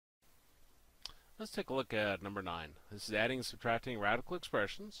Let's take a look at number 9. This is adding and subtracting radical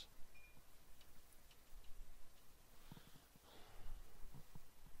expressions.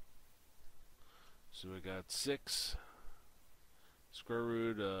 So we got 6 square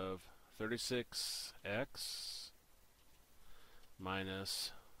root of 36x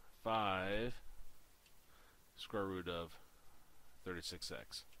minus 5 square root of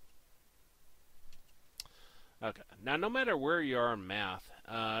 36x. Okay, now no matter where you are in math,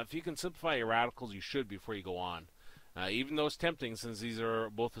 if you can simplify your radicals, you should before you go on. Even though it's tempting, since these are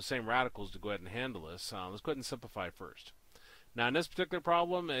both the same radicals, to go ahead and handle this, let's go ahead and simplify first. Now in this particular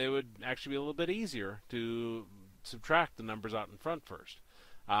problem, it would actually be a little bit easier to subtract the numbers out in front first.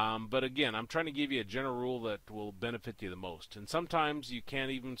 But again, I'm trying to give you a general rule that will benefit you the most. And sometimes you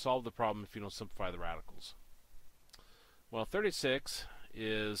can't even solve the problem if you don't simplify the radicals. Well, 36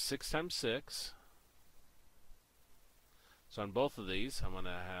 is 6 times 6. So on both of these, I'm going to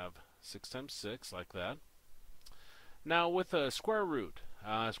have 6 times 6, like that. Now with a square root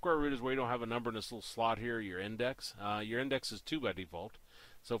is where you don't have a number in this little slot here, your index. Your index is 2 by default.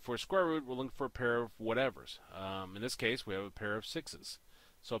 So for square root, we're looking for a pair of whatevers. In this case, we have a pair of 6s.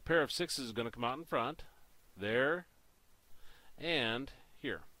 So a pair of 6s is going to come out in front, there, and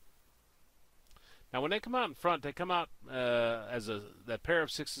here. Now when they come out in front, they come out that pair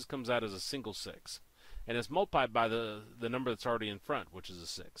of 6s comes out as a single 6. And it's multiplied by the number that's already in front, which is a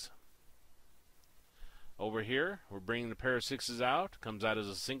 6. Over here, we're bringing the pair of 6s out, comes out as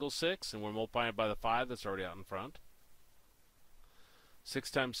a single 6, and we're multiplying it by the 5 that's already out in front. 6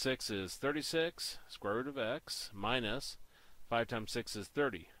 times 6 is 36, square root of x, minus 5 times 6 is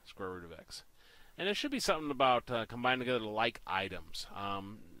 30, square root of x. And it should be something about combining together like items.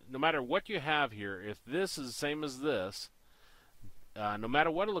 No matter what you have here, if this is the same as this, no matter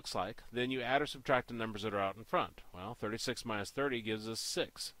what it looks like, then you add or subtract the numbers that are out in front. Well, 36 minus 30 gives us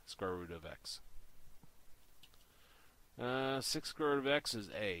 6 square root of x. 6 square root of x is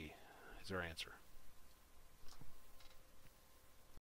A, is our answer.